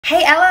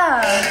Hey,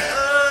 Ella!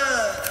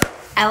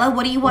 Ella,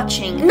 what are you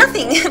watching?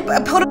 Nothing.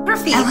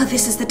 Pornography. Ella,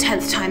 this is the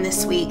 10th time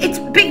this week. It's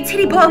big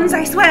titty bombs,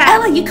 I swear.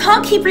 Ella, you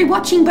can't keep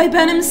rewatching Bo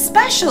Burnham's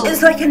special.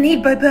 It's like a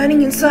need Bo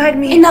burning inside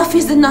me. Enough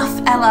is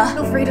enough, Ella.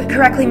 Feel free to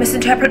correctly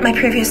misinterpret my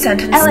previous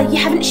sentence. Ella, you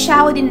haven't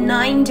showered in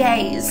 9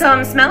 days. So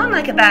I'm smelling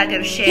like a bag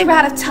of shit. You're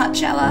out of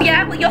touch, Ella.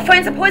 Yeah, well, your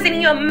phones are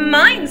poisoning your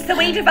mind, so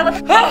when you develop—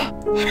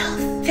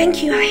 Enough.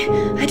 Thank you,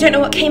 I don't know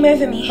what came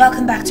over me.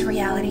 Welcome back to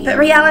reality. But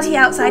reality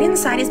outside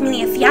inside is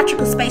merely a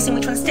theatrical space in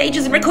which one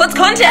stages and records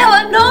content.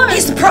 Ella, no!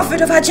 He's the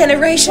prophet of our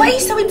generation. Why are you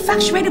so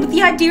infatuated with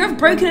the idea of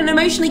broken and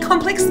emotionally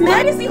complex men?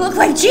 Why does he look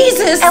like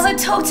Jesus? Ella,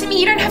 talk to me.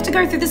 You don't have to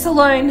go through this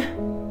alone.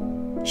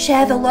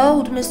 Share the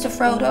load, Mr.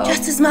 Frodo.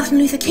 Just as Martin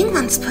Luther King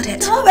once put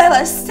it. Oh,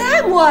 Ella,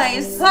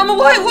 Samwise. I'm a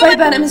white woman. Bo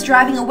Burnham is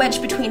driving a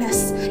wedge between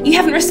us. You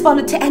haven't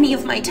responded to any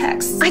of my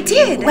texts. I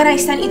did. When I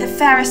sent you the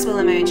Ferris wheel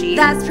emoji.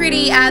 That's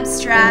pretty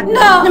abstract. No!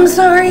 I'm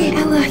sorry.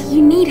 Ella,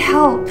 you need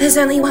help. There's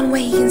only one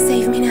way you can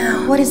save me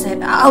now. What is it?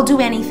 I'll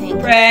do anything.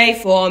 Pray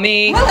for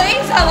me. My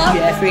name's Ella.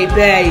 Jeffrey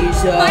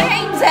Bezos. My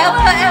name's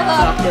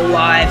Ella. Fuck the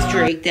wives,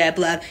 drink their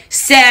blood.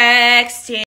 Sexting.